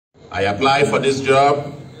I applied for this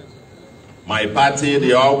job. My party,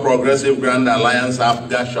 the All Progressive Grand Alliance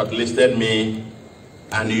Africa, shortlisted me,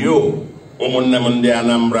 and you, Umunnemundi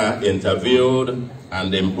Anambra, interviewed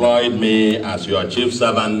and employed me as your chief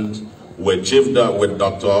servant with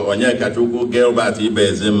Dr. Onyekachuku Gilbert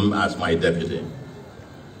Ibezim as my deputy.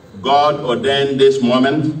 God ordained this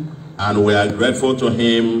moment, and we are grateful to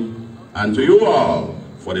him and to you all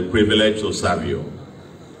for the privilege to serve you.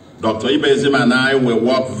 Dr. Ibezim and I will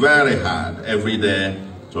work very hard every day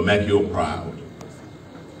to make you proud.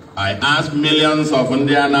 I ask millions of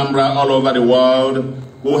Anambra all over the world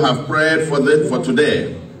who have prayed for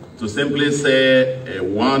today to simply say a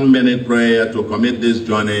 1-minute prayer to commit this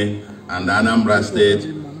journey and Anambra State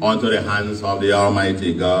onto the hands of the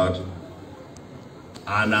Almighty God.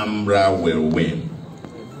 Anambra will win.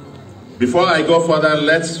 Before I go further,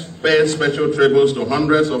 let's pay special tributes to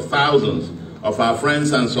hundreds of thousands of our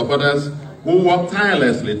friends and supporters who work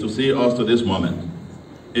tirelessly to see us to this moment.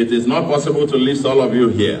 It is not possible to list all of you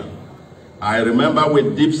here. I remember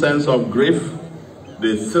with deep sense of grief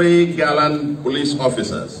the 3 gallant police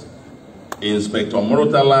officers, Inspector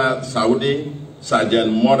Murtala Saudi,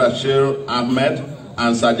 Sergeant Modashir Ahmed,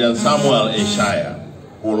 and Sergeant Samuel Ishaya,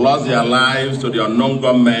 who lost their lives to the unknown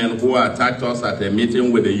gunmen who attacked us at a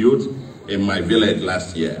meeting with the youth in my village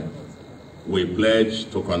last year. We pledge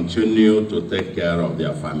to continue to take care of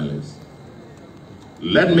their families.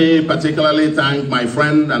 Let me particularly thank my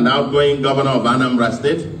friend and outgoing governor of Anambra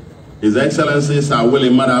State, His Excellency Sir Willie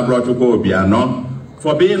Madabro Chukwuma,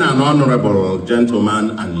 for being an honorable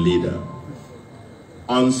gentleman and leader.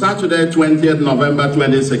 On Saturday, 20th November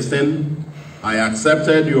 2016, I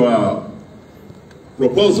accepted your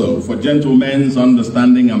proposal for gentlemen's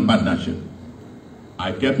understanding and partnership.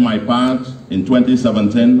 I kept my part in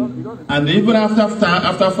 2017, and even after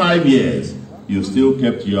 5 years, you still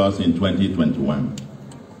kept yours in 2021.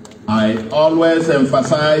 I always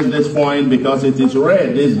emphasize this point because it is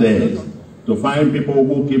rare these days to find people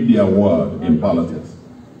who keep their word in politics,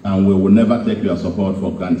 and we will never take your support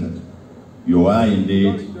for granted. You are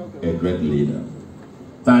indeed a great leader.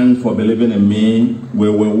 Thanks for believing in me. We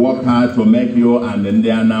will work hard to make you and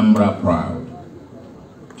Anambra proud.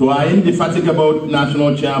 To our indefatigable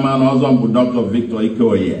national chairman, Honorable Dr. Victor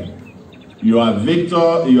Ikoye, your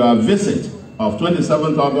visit of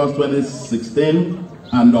 27th August 2016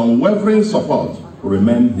 and unwavering support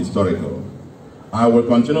remain historical. I will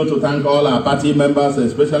continue to thank all our party members,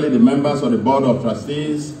 especially the members of the Board of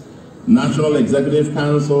Trustees, National Executive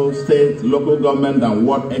Council, state, local government, and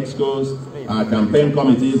ward excos, our campaign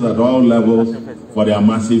committees at all levels for their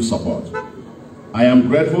massive support. I am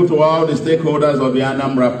grateful to all the stakeholders of the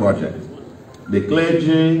Anambra project, the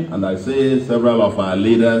clergy, and I say several of our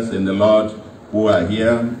leaders in the Lord who are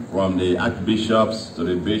here, from the archbishops to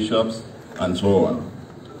the bishops and so on,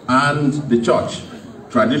 and the church,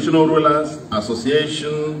 traditional rulers,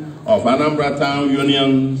 Association of Anambra Town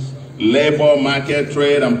Unions, labor, market,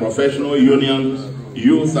 trade, and professional unions,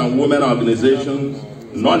 youth and women organizations,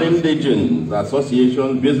 non-indigenous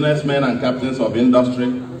associations, businessmen and captains of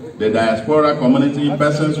industry, the diaspora community,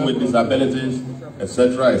 persons with disabilities,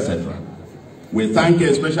 etc., etc. We thank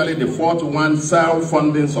especially the 4-to-1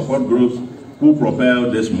 self-funding support groups who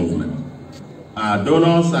propel this movement. Our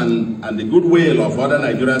donors and the goodwill of other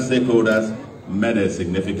Nigerian stakeholders made a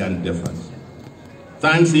significant difference.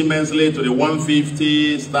 Thanks immensely to the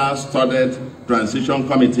 150 star-studded transition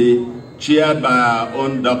committee chaired by our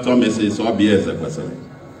own Dr. Mrs. Obieze Ekwesili.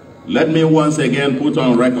 Let me once again put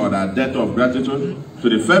on record our debt of gratitude to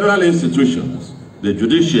the federal institutions, the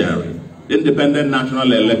judiciary, Independent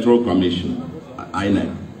National Electoral Commission,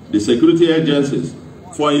 INEC, the security agencies,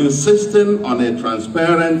 for insisting on a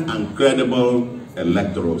transparent and credible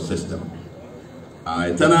electoral system. Our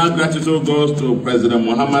eternal gratitude goes to President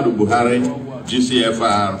Muhammadu Buhari,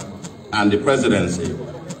 GCFR, and the presidency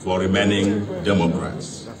for remaining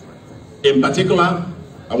Democrats. In particular,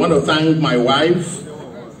 I want to thank my wife,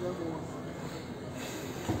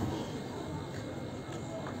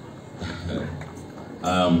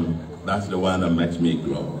 that's the one that makes me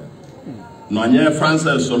glow, Nonye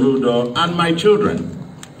Francis Soludo, and my children,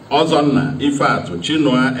 Ozonna, Ifatu,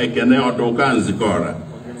 Chinua, Ekene, Odoka, and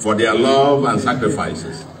Zikora, for their love and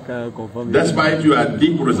sacrifices. Despite your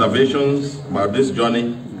deep reservations about this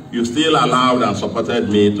journey, you still allowed and supported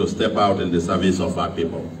me to step out in the service of our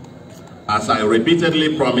people. As I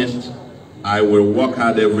repeatedly promised, I will work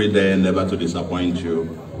hard every day never to disappoint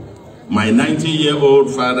you. My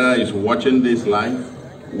 90-year-old father is watching this live,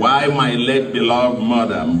 while my late beloved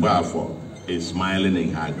mother, Mbafo, is smiling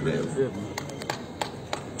in her grave.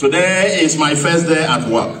 Today is my first day at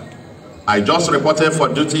work. I just reported for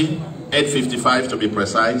duty 8:55 to be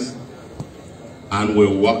precise, and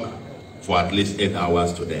we'll work for at least 8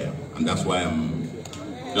 hours today. And that's why I'm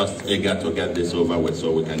just eager to get this over with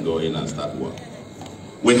so we can go in and start work.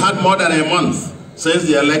 We had more than a month since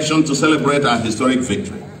the election to celebrate our historic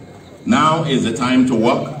victory. Now is the time to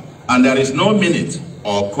work, and there is no minute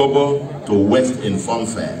or kobo to waste in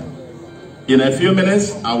fanfare. In a few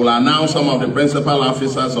minutes, I will announce some of the principal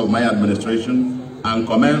officers of my administration and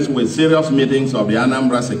commence with serious meetings of the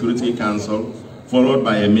Anambra Security Council, followed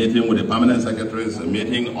by a meeting with the permanent secretaries, a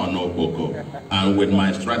meeting on Okoko, and with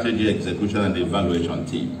my strategy execution and evaluation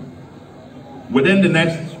team. Within the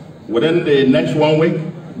next 1 week,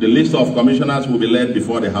 the list of commissioners will be laid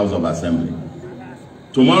before the House of Assembly.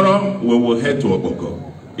 Tomorrow, we will head to Okoko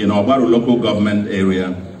in Obaru local government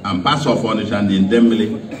area and parts of Onitsha and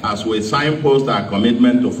Indemili as we signpost our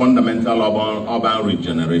commitment to fundamental urban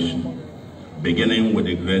regeneration, beginning with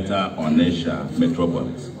the greater Onitsha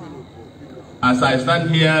metropolis. As I stand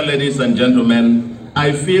here, ladies and gentlemen,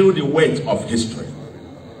 I feel the weight of history.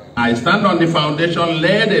 I stand on the foundation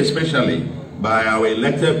laid especially by our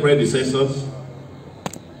elected predecessors,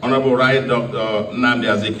 Honorable Right Dr. Nnamdi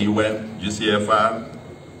Azikiwe, GCFR,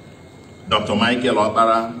 Dr. Michael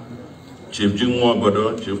Opara, Chief Jinwo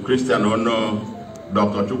Obodo, Chief Christian Ono,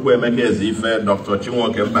 Dr. Chukwuma, Dr.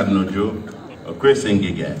 Chinwoke Mbadinoju, Chris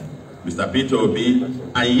Ngige, Mr. Peter Obi,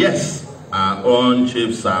 and yes, our own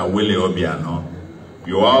Chief Sir Willie Obiano.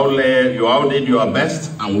 You all did your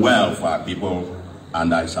best and well for our people,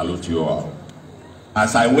 and I salute you all.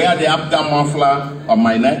 As I wear the Afghan muffler on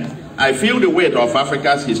my neck, I feel the weight of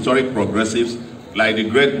Africa's historic progressives, like the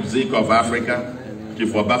great Zik of Africa,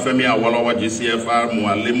 Chief Obafemi Awolowo GCFR,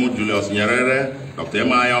 Mwalimu Julius Nyerere, Dr.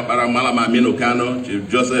 Emaya Okpara, Malam Aminu Kano, Chief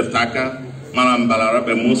Joseph Taka, Malam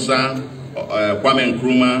Balarabe Musa, Kwame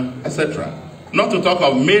Nkrumah, etc. Not to talk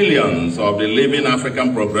of millions of the living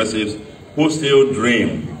African progressives who still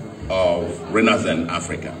dream of Renaissance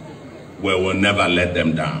Africa. We will never let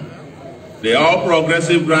them down. The All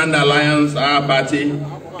Progressive Grand Alliance, our party,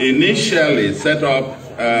 initially set up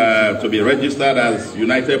to be registered as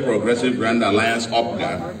United Progressive Grand Alliance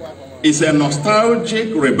UPGA, is a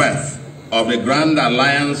nostalgic rebirth of the Grand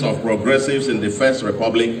Alliance of Progressives in the First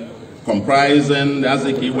Republic, comprising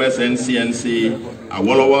Azikiwe's NCNC,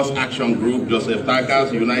 Awolowo's Action Group, Joseph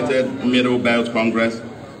Taka's United Middle Belt Congress,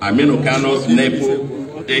 Aminu Kano's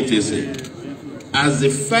NEPO, etc. As the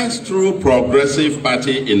first true progressive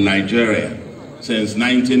party in Nigeria since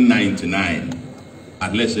 1999,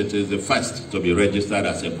 at least it is the first to be registered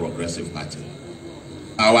as a progressive party.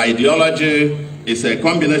 Our ideology is a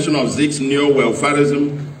combination of Zik's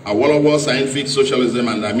neo-welfarism, Awolowo's scientific socialism,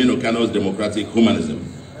 and Aminu Kano's democratic humanism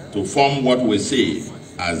to form what we see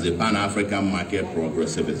as the Pan-African market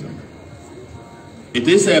progressivism. It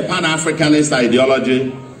is a Pan-Africanist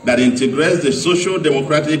ideology that integrates the social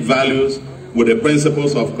democratic values with the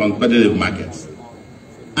principles of competitive markets.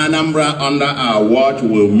 Anambra under our watch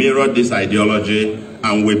will mirror this ideology,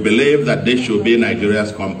 and we believe that this should be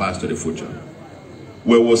Nigeria's compass to the future.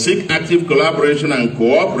 We will seek active collaboration and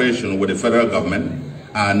cooperation with the federal government,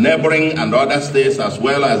 our neighboring and other states, as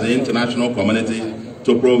well as the international community,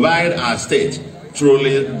 to provide our state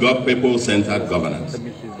truly people-centered governance.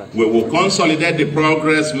 We will consolidate the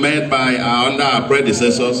progress made by under our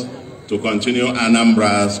predecessors to continue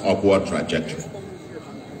Anambra's upward trajectory.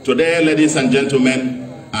 Today, ladies and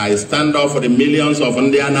gentlemen, I stand up for the millions of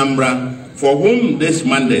Anambra for whom this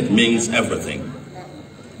mandate means everything.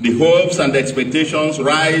 The hopes and expectations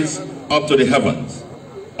rise up to the heavens.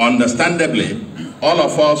 Understandably, all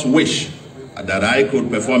of us wish that I could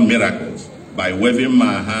perform miracles by waving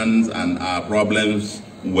my hands and our problems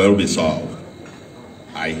will be solved.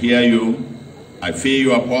 I hear you, I feel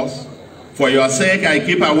your pulse. For your sake, I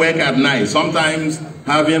keep awake at night, sometimes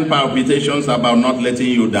having palpitations about not letting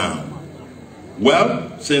you down.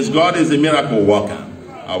 Well, since God is a miracle worker,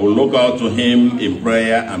 I will look out to him in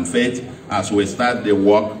prayer and faith as we start the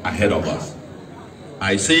work ahead of us.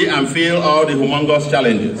 I see and feel all the humongous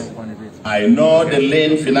challenges. I know the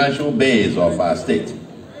lean financial base of our state.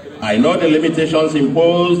 I know the limitations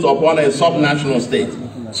imposed upon a subnational state,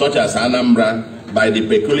 such as Anambra, by the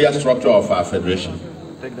peculiar structure of our federation.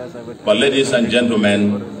 But ladies and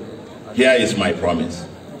gentlemen, here is my promise.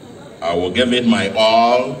 I will give it my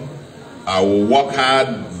all. I will work hard,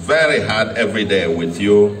 very hard every day with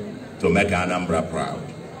you to make Anambra proud.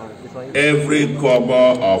 Every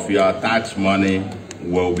kobo of your tax money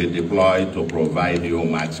will be deployed to provide you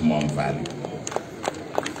maximum value.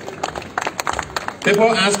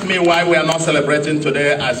 People ask me why we are not celebrating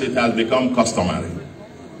today as it has become customary.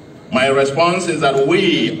 My response is that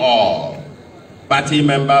we all, party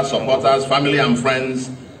members, supporters, family and friends,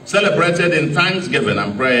 celebrated in thanksgiving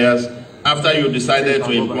and prayers after you decided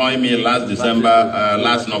to employ me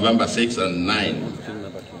last November 6 and 9.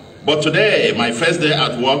 But today, my first day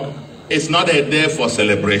at work, is not a day for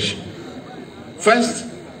celebration. First,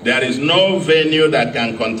 there is no venue that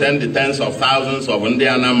can contain the tens of thousands of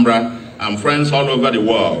Anambra and friends all over the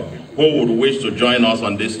world who would wish to join us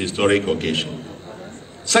on this historic occasion.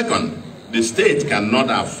 Second, the state cannot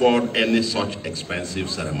afford any such expensive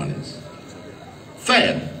ceremonies.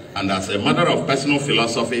 Third, and as a matter of personal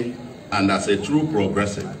philosophy and as a true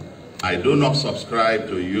progressive, I do not subscribe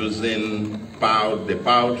to using the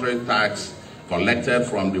paltry tax collected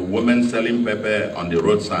from the women selling pepper on the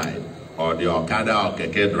roadside or the Okada or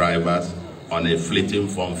Keke drivers on a fleeting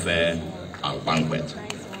funfair and banquet.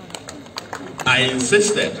 I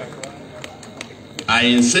insisted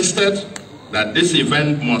that this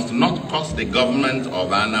event must not cost the government of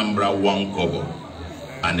Anambra 1 kobo,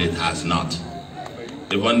 and it has not.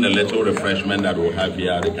 Even the little refreshment that we have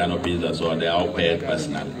here, the canopies as well, they are all paid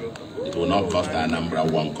personally. It will not cost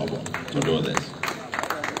Anambra 1 kobo to do this.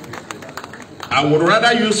 I would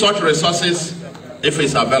rather use such resources, if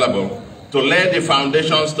it's available, to lay the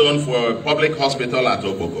foundation stone for a public hospital at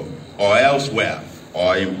Okpoko or elsewhere,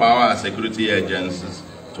 or empower our security agencies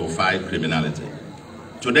to fight criminality.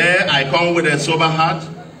 Today, I come with a sober heart,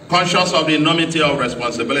 conscious of the enormity of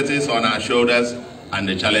responsibilities on our shoulders and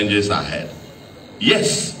the challenges ahead.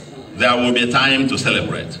 Yes, there will be time to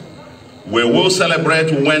celebrate. We will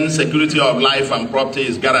celebrate when security of life and property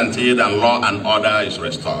is guaranteed and law and order is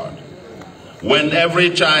restored. When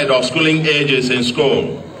every child of schooling age is in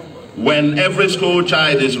school, when every school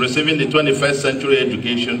child is receiving the 21st century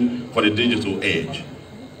education for the digital age.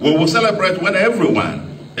 We will celebrate when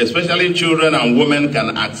everyone, especially children and women,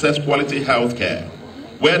 can access quality health care,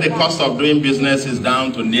 where the cost of doing business is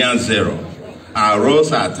down to near zero. Our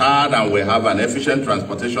roads are tarred and we have an efficient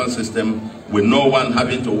transportation system with no one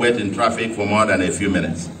having to wait in traffic for more than a few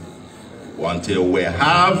minutes. Until we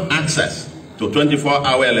have access to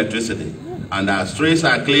 24-hour electricity and our streets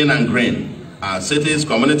are clean and green, our cities,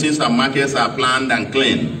 communities, and markets are planned and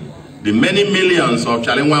clean, the many millions of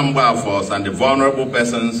Chalinwamba force and the vulnerable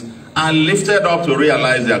persons are lifted up to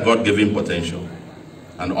realize their God-given potential.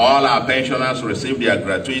 And all our pensioners receive their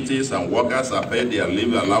gratuities and workers are paid their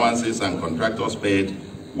leave allowances and contractors paid,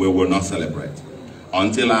 we will not celebrate.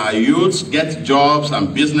 Until our youths get jobs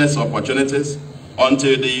and business opportunities,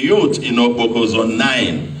 until the youth in Okpoko Zone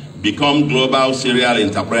 9 become global serial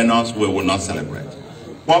entrepreneurs, we will not celebrate.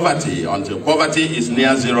 Poverty, until poverty is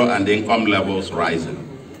near zero and income levels rising.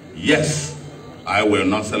 Yes, I will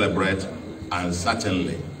not celebrate, and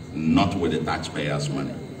certainly not with the taxpayers'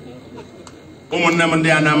 money.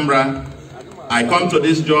 Anambra, I come to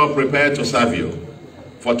this job prepared to serve you.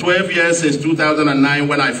 For 12 years since 2009,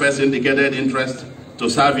 when I first indicated interest to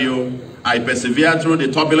serve you, I persevered through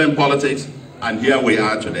the turbulent politics, and here we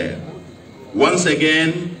are today. Once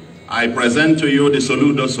again, I present to you the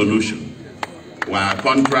Soludo solution, our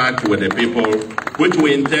contract with the people, which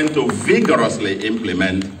we intend to vigorously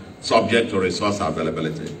implement, subject to resource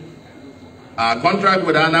availability. Our contract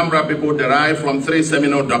with Anambra people derived from 3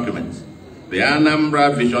 seminal documents. The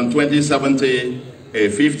Anambra Vision 2070, a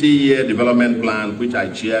 50-year development plan, which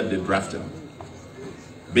I chaired the drafting.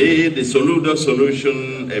 B, the Soludo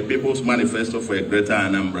solution, a people's manifesto for a greater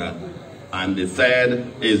Anambra. And the third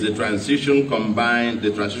is the Transition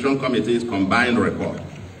Committee's combined report,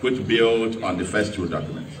 which built on the first 2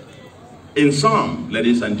 documents. In sum,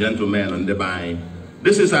 ladies and gentlemen on the vine,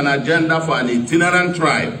 this is an agenda for an itinerant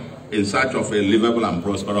tribe in search of a livable and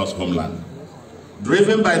prosperous homeland.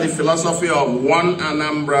 Driven by the philosophy of one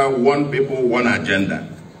Anambra, one people, one agenda,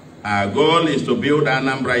 our goal is to build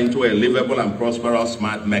Anambra into a livable and prosperous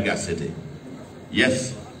smart mega city.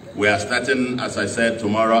 Yes, we are starting, as I said,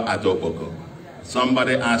 tomorrow at Okpoko.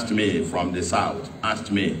 Somebody asked me from the south,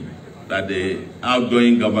 that the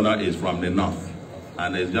outgoing governor is from the north,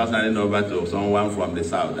 and is just handing over to someone from the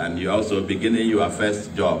south, and you're also beginning your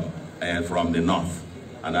first job from the north.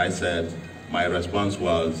 And I said, my response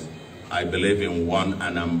was, I believe in one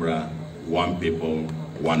Anambra, one people,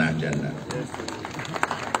 one agenda.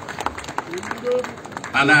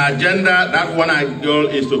 And our agenda, that one goal,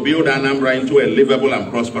 is to build Anambra into a livable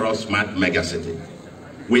and prosperous smart megacity.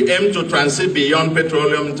 We aim to transit beyond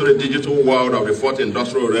petroleum into the digital world of the 4th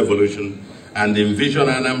Industrial Revolution and envision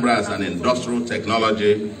Anambra as an industrial,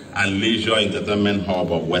 technology, and leisure entertainment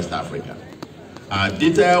hub of West Africa. Our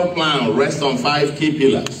detailed plan rests on 5 key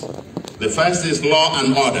pillars. The first is law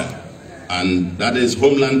and order, and that is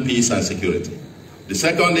homeland peace and security. The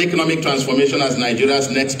second, economic transformation as Nigeria's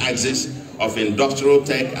next axis of industrial,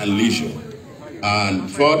 tech, and leisure. And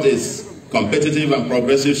fourth is competitive and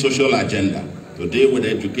progressive social agenda to deal with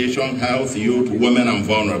education, health, youth, women, and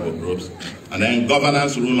vulnerable groups, and then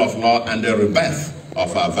governance, rule of law, and the rebirth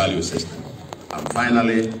of our value system. And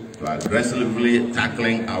finally, to aggressively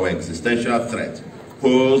tackling our existential threat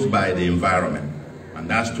posed by the environment, and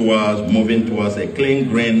that's towards moving towards a clean,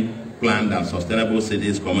 green, planned, and sustainable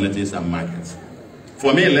cities, communities, and markets.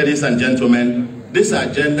 For me, ladies and gentlemen, this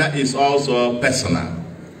agenda is also personal.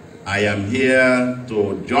 I am here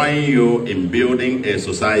to join you in building a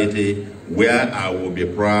society where I will be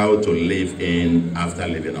proud to live in after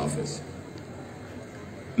leaving office.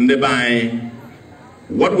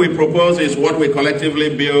 What we propose is what we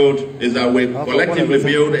collectively build, is that we collectively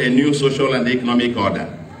build a new social and economic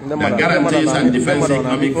order that guarantees and defends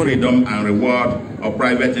economic freedom and reward of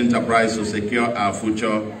private enterprise to secure our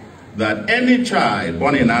future, that any child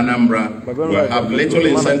born in Anambra will have little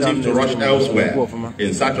incentive to rush elsewhere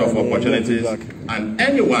in search of opportunities, and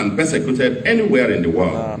anyone persecuted anywhere in the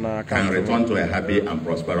world can return to a happy and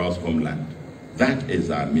prosperous homeland. That is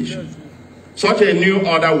our mission. Such a new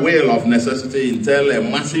order will of necessity entail a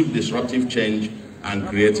massive disruptive change and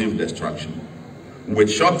creative destruction,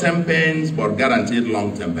 with short-term pains but guaranteed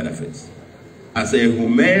long-term benefits. As a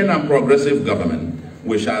humane and progressive government,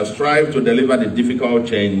 we shall strive to deliver the difficult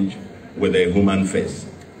change with a human face.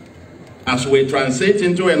 As we transit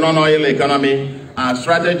into a non-oil economy, our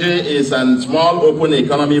strategy is a small open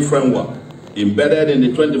economy framework embedded in the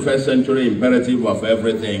 21st century imperative of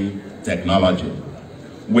everything technology.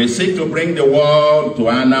 We seek to bring the world to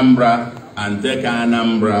Anambra and take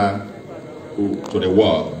Anambra to the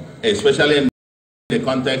world, especially in the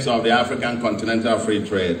context of the African Continental Free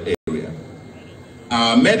Trade area.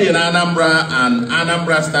 Our Made in Anambra and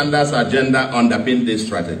Anambra Standards agenda underpin this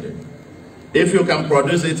strategy. If you can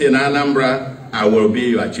produce it in Anambra, I will be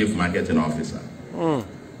your chief marketing officer,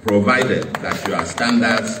 provided that your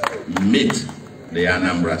standards meet the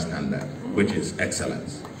Anambra standard, which is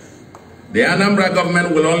excellence. The Anambra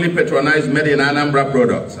government will only patronize Made in Anambra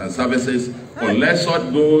products and services unless such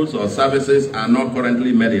goods or services are not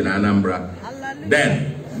currently made in Anambra,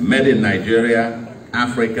 then made in Nigeria,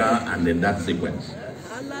 Africa, and in that sequence.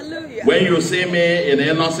 When you see me in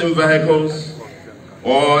innocent vehicles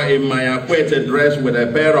or in my acquainted dress with a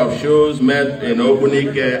pair of shoes made in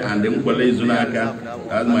Ogunike and Nkwele Zunaka,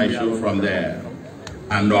 that's my shoe from there,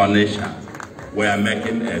 and Onisha, we are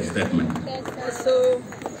making a statement.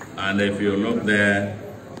 And if you look there,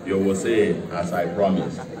 you will see, as I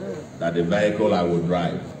promised, that the vehicle I will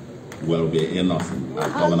drive will be innocent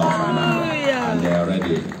as governor of Anambra. And they are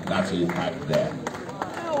ready. That's it packed there.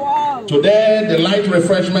 Today, the light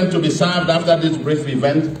refreshment to be served after this brief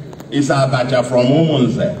event is abacha from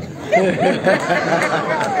Umunze.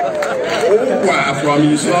 Ukwa from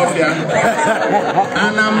Isofia.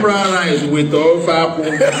 Anambra rice with ofapu.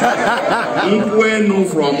 Nkwenu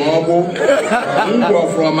from Obu.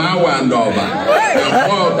 Nkwo from Awa and Oba. And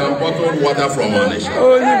salt and bottled water from Onisha.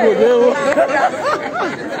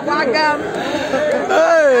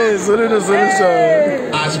 Hey,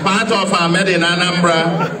 solution. As part of our Made in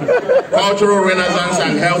Anambra cultural renaissance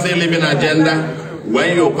and healthy living agenda,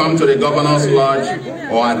 when you come to the Governor's Lodge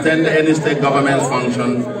or attend any state government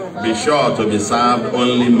function, be sure to be served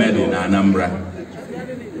only Made in Anambra.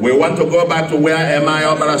 We want to go back to where M.I.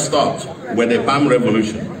 Opera stopped with the palm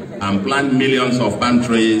revolution and plant millions of palm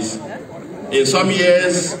trees. In some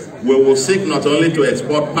years, we will seek not only to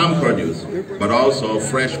export palm produce, but also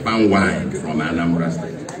fresh palm wine from Anambra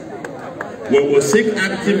State. We will seek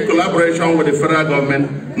active collaboration with the federal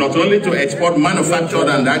government, not only to export manufactured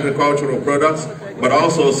and agricultural products, but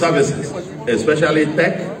also services, especially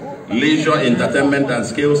tech, leisure, entertainment, and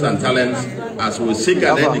skills and talents, as we seek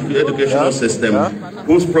an educational system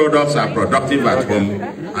whose products are productive at home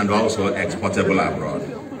and also exportable abroad.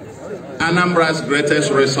 Anambra's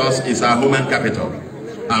greatest resource is our human capital,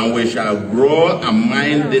 and we shall grow and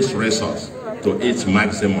mine this resource to its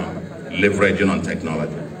maximum, leveraging on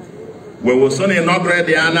technology. We will soon inaugurate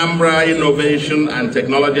the Anambra Innovation and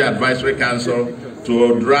Technology Advisory Council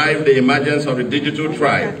to drive the emergence of the digital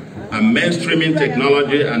tribe and mainstreaming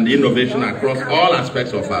technology and innovation across all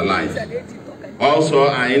aspects of our lives. Also,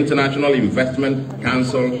 our International Investment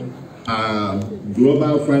Council,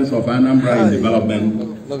 Global Friends of Anambra in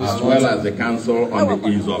Development, as well as the Council on the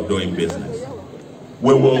Ease of Doing Business.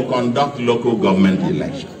 We will conduct local government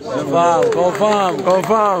elections.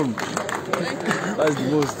 Confirm. That's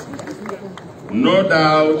the most. No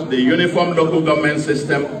doubt, the uniform local government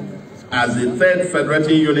system as the third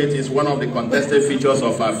federating unit is one of the contested features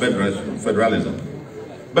of our federalism.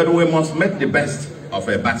 But we must make the best of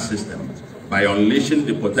a bad system by unleashing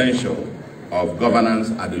the potential of governance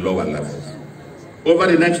at the lower levels. Over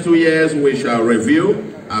the next 2 years, we shall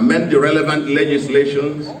review, amend the relevant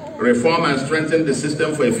legislations, reform and strengthen the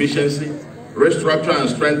system for efficiency, restructure and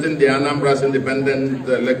strengthen the Anambra's Independent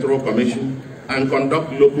Electoral Commission, and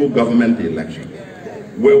conduct local government elections.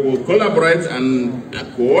 We will collaborate and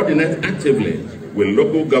coordinate actively with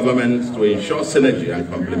local governments to ensure synergy and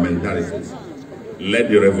complementarities. Let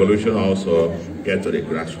the revolution also get to the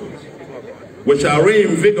grassroots. We shall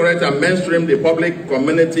reinvigorate and mainstream the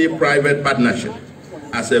public-community-private partnership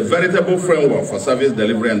as a veritable framework for service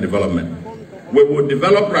delivery and development. We will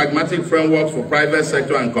develop pragmatic frameworks for private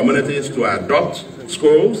sector and communities to adopt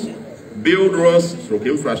schools, build roads through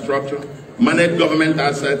infrastructure, manage government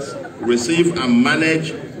assets, receive and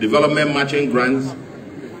manage development matching grants,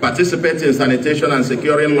 participate in sanitation and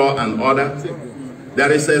securing law and order.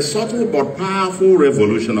 There is a subtle but powerful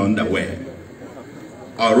revolution underway,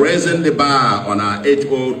 or raising the bar on our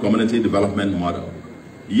age-old community development model.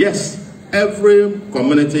 Yes, every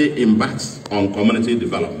community embarks on community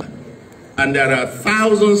development. And there are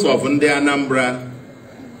thousands of the Anambra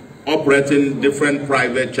operating different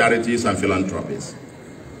private charities and philanthropies.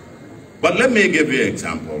 But let me give you an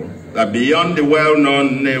example that beyond the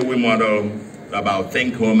well-known Newi model about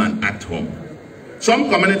think home and act home, some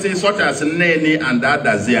communities such as Neni and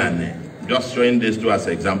Adaziane, just showing these two as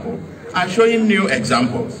example, are showing new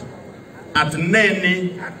examples. At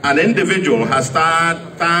Neni, an individual has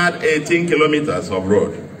started 18 kilometers of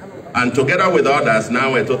road, and together with others,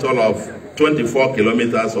 now a total of 24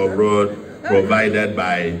 kilometers of road provided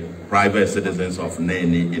by private citizens of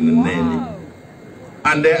Neni in Neni.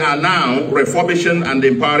 And they are now refurbishing and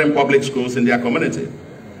empowering public schools in their community.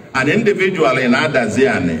 An individual in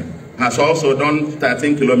Adaziane has also done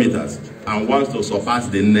 13 kilometers and wants to surpass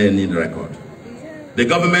the Neni record. The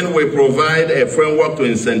government will provide a framework to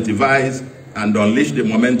incentivize and unleash the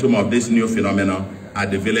momentum of this new phenomenon at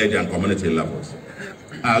the village and community levels.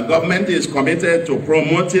 Our government is committed to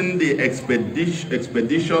promoting the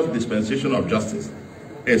expeditious dispensation of justice,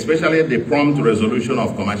 especially the prompt resolution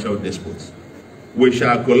of commercial disputes. We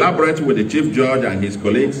shall collaborate with the Chief Judge and his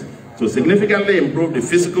colleagues to significantly improve the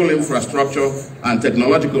physical infrastructure and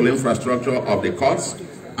technological infrastructure of the courts,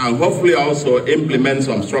 and hopefully also implement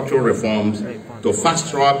some structural reforms to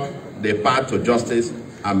fast-track the path to justice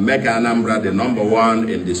and make Anambra the #1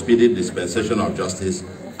 in the speedy dispensation of justice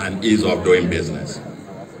and ease of doing business.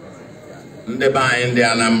 Ndeba in the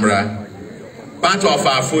Anambra, part of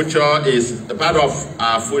our future is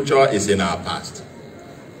in our past.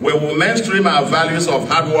 We will mainstream our values of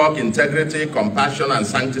hard work, integrity, compassion, and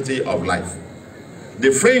sanctity of life. The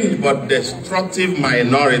fringe but destructive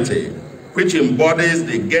minority, which embodies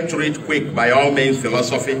the get-rich-quick by all means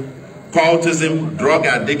philosophy, cultism, drug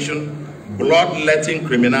addiction, bloodletting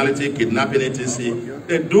criminality, kidnapping, etc.,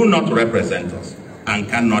 they do not represent us and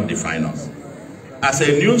cannot define us. As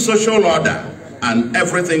a new social order and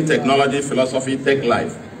everything technology, philosophy take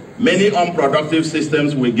life, many unproductive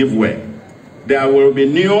systems will give way. There will be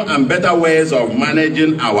new and better ways of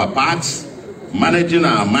managing our parks, managing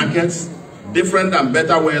our markets, different and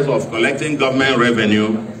better ways of collecting government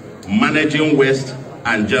revenue, managing waste,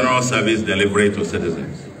 and general service delivery to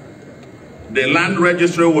citizens. The land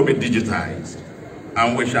registry will be digitized,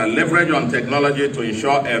 and we shall leverage on technology to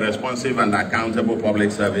ensure a responsive and accountable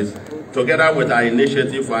public service, together with our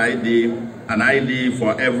initiative for an ID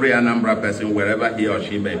for every Anambra person wherever he or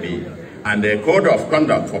she may be, and a code of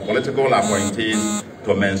conduct for political appointees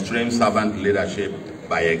to mainstream servant leadership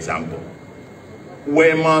by example.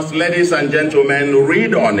 We must, ladies and gentlemen,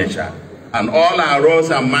 read Onitsha and all our roads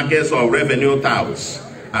and markets of revenue towns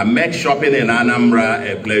and make shopping in Anambra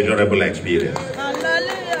a pleasurable experience.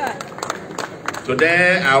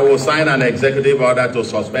 Today, I will sign an executive order to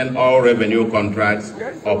suspend all revenue contracts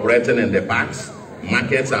operating in the parks,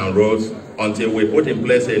 markets, and roads until we put in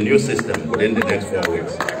place a new system within the next 4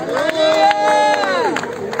 weeks.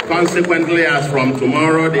 Consequently, as from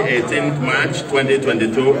tomorrow, the 18th March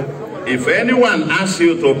 2022, if anyone asks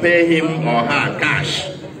you to pay him or her cash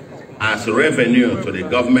as revenue to the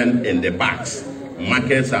government in the parks,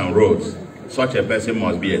 markets, and roads, such a person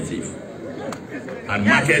must be a thief. And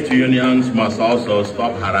market unions must also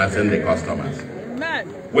stop harassing the customers.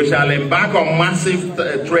 We shall embark on massive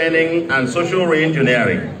training and social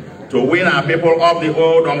re-engineering to win our people off the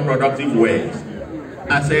old unproductive ways.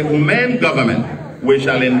 As a humane government, we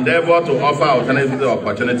shall endeavor to offer alternative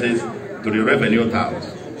opportunities to the revenue towns.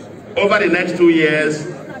 Over the next 2 years,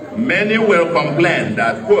 many will complain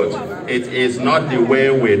that, quote, it is not the way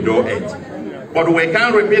we do it. But we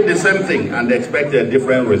can't repeat the same thing and expect a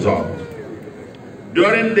different result.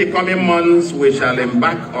 During the coming months, we shall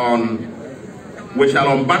embark upon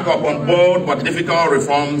bold but difficult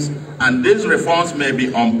reforms And these reforms may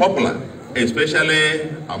be unpopular, especially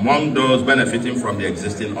among those benefiting from the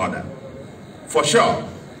existing order. For sure,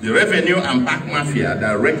 the revenue and PAC mafia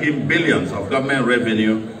that rake in billions of government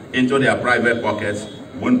revenue into their private pockets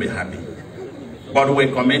won't be happy. But we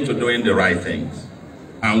commit to doing the right things.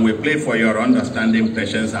 And we plead for your understanding,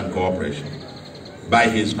 patience, and cooperation. By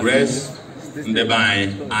His grace,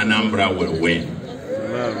 Ndebanye, Anambra will win.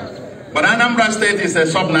 But Anambra State is a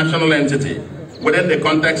subnational entity within the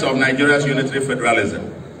context of Nigeria's unitary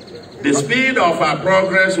federalism. The speed of our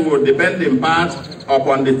progress will depend in part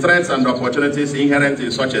upon the threats and opportunities inherent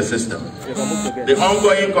in such a system. The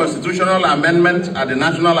ongoing constitutional amendment at the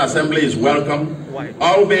National Assembly is welcome,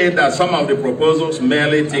 albeit that some of the proposals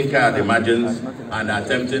merely tinker at the margins and are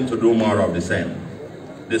attempting to do more of the same.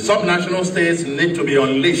 The subnational states need to be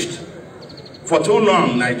unleashed. For too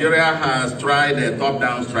long, Nigeria has tried a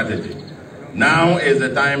top-down strategy. Now is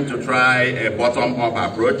the time to try a bottom-up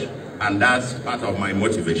approach, and that's part of my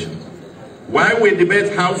motivation. While we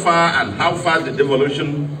debate how far and how fast the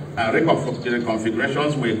devolution and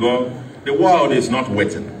reconfigurations will go, the world is not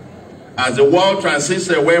waiting. As the world transits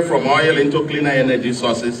away from oil into cleaner energy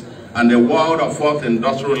sources and the world of fourth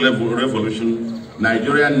industrial revolution,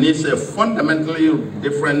 Nigeria needs a fundamentally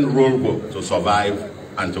different rule book to survive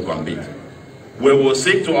and to compete. We will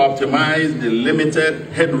seek to optimize the limited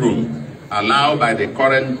headroom allowed by the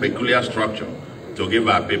current peculiar structure to give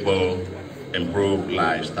our people improved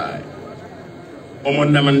lifestyle.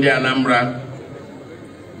 Anambra,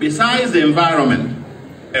 besides the environment,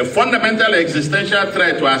 a fundamental existential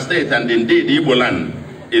threat to our state and indeed Igbo land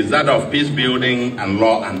is that of peace building and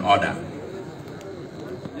law and order.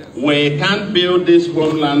 We can't build this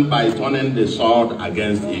homeland by turning the sword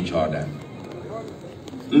against each other.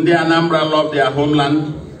 The Anambra love their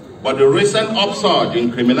homeland, but the recent upsurge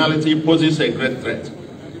in criminality poses a great threat.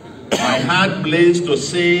 My heart bleeds to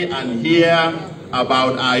see and hear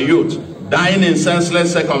about our youth dying in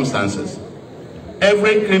senseless circumstances.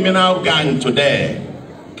 Every criminal gang today,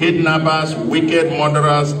 kidnappers, wicked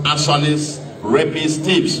murderers, arsonists, rapists,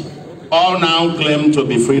 thieves, all now claim to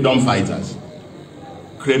be freedom fighters.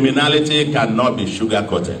 Criminality cannot be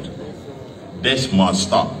sugar-coated. This must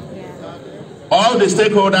stop. All the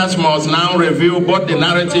stakeholders must now review both the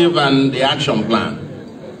narrative and the action plan.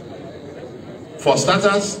 For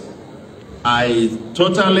starters, I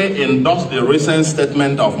totally endorse the recent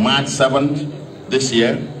statement of March 7th this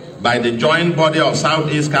year by the joint body of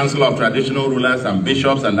Southeast Council of Traditional Rulers and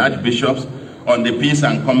Bishops and Archbishops on the peace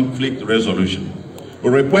and conflict resolution,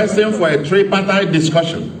 requesting for a tripartite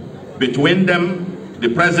discussion between them, the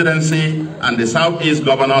presidency, and the Southeast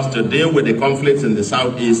governors to deal with the conflicts in the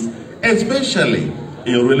Southeast, especially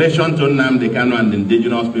in relation to Nnamdi Kanu and the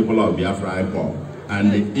indigenous people of Biafra IPOB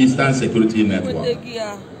and the Eastern Security Network.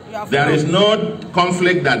 There is no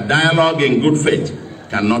conflict that dialogue in good faith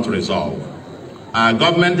cannot resolve. Our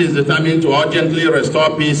government is determined to urgently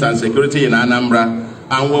restore peace and security in Anambra,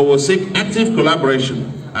 and we will seek active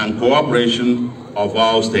collaboration and cooperation of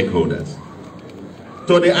all stakeholders.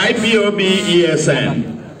 To the IPOB,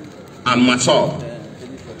 ESN, and MASOB,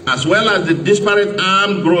 as well as the disparate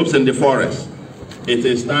armed groups in the forest, it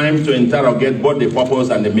is time to interrogate both the purpose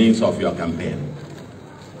and the means of your campaign.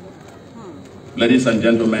 Ladies and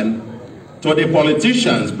gentlemen, to the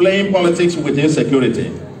politicians playing politics with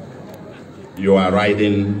insecurity, you are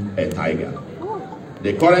riding a tiger.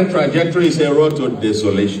 The current trajectory is a road to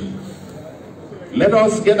desolation. Let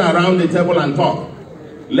us get around the table and talk.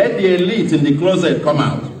 Let the elite in the closet come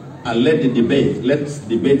out and let's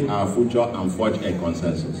debate our future and forge a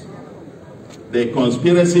consensus. The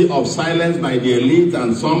conspiracy of silence by the elite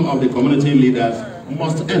and some of the community leaders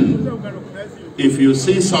must end. If you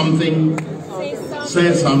see something,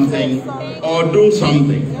 say something, or do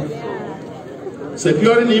something.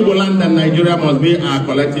 Securing Igbo land and Nigeria must be our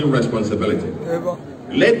collective responsibility.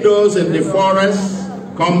 Let those in the forest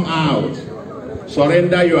come out,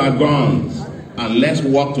 surrender your guns, and let's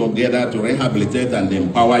work together to rehabilitate and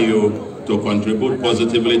empower you to contribute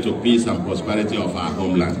positively to peace and prosperity of our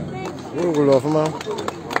homeland.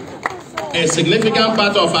 A significant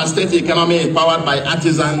part of our state economy is powered by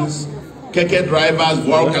artisans, keke drivers,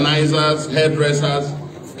 vulcanizers, hairdressers,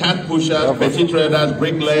 cat pushers, petty traders,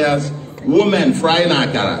 bricklayers, women frying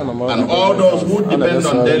akara, and all those who depend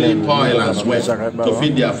on daily toil and sweat to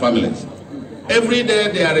feed their families. Every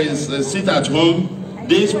day there is a sit at home.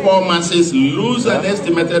 These poor masses lose an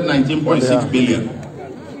estimated 19.6 billion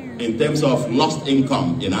in terms of lost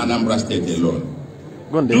income in Anambra State alone.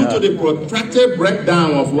 Due to the protracted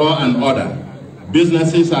breakdown of law and order,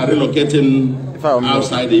 businesses are relocating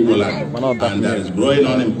outside Igbo land. And there is growing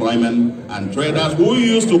unemployment, and traders who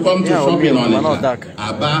used to come to shopping on it,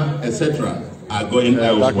 Aba, etc., are going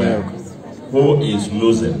elsewhere. Who is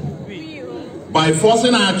losing? By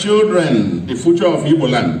forcing our children, the future of Igbo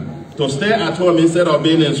land, to stay at home instead of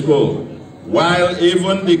being in school, while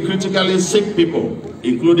even the critically sick people,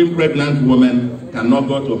 including pregnant women, cannot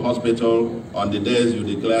go to hospital on the days you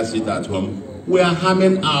declare sit at home, we are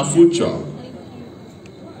harming our future.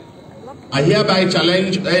 I hereby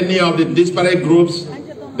challenge any of the disparate groups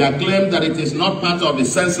that claim that it is not part of the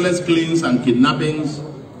senseless killings and kidnappings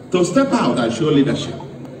to step out and show leadership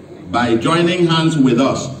by joining hands with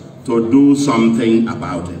us to do something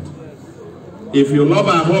about it. If you love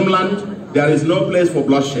our homeland, there is no place for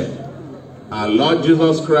bloodshed. Our Lord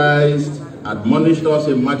Jesus Christ admonished us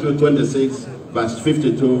in Matthew 26, verse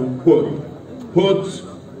 52, quote, "Put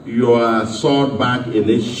your sword back in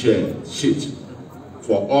its sheath,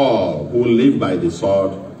 for all who live by the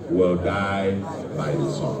sword will die by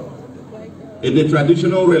the sword." In the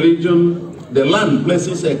traditional religion, the land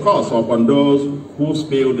places a curse upon those who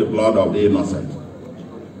spill the blood of the innocent.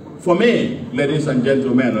 For me, ladies and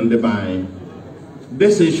gentlemen on the vine,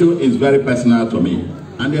 this issue is very personal to me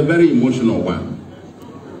and a very emotional one.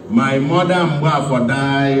 My mother Anambra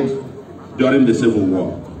died during the Civil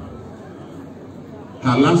War.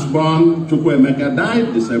 Her last born, Chukwuma,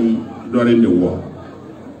 died the same during the war.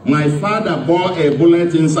 My father bore a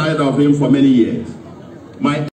bullet inside of him for many years. My